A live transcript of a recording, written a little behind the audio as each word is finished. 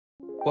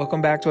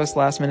Welcome back to us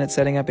last minute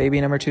setting up baby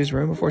number 2's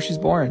room before she's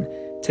born.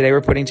 Today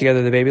we're putting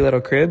together the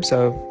Babyletto crib,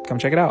 so come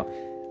check it out.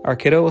 Our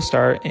kiddo will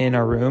start in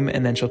our room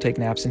and then she'll take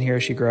naps in here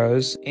as she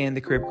grows, and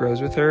the crib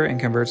grows with her and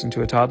converts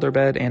into a toddler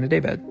bed and a day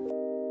bed.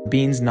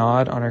 Beans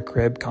gnawed on our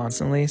crib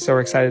constantly, so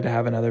we're excited to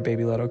have another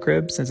Babyletto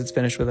crib since it's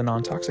finished with a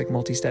non-toxic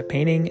multi-step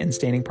painting and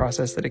staining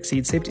process that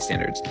exceeds safety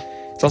standards.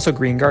 It's also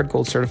Green Guard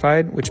Gold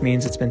certified, which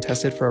means it's been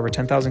tested for over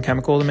 10,000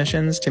 chemical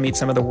emissions to meet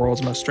some of the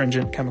world's most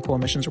stringent chemical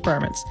emissions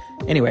requirements.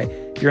 Anyway,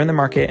 if you're in the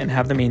market and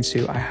have the means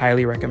to, I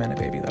highly recommend a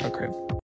Babyletto crib.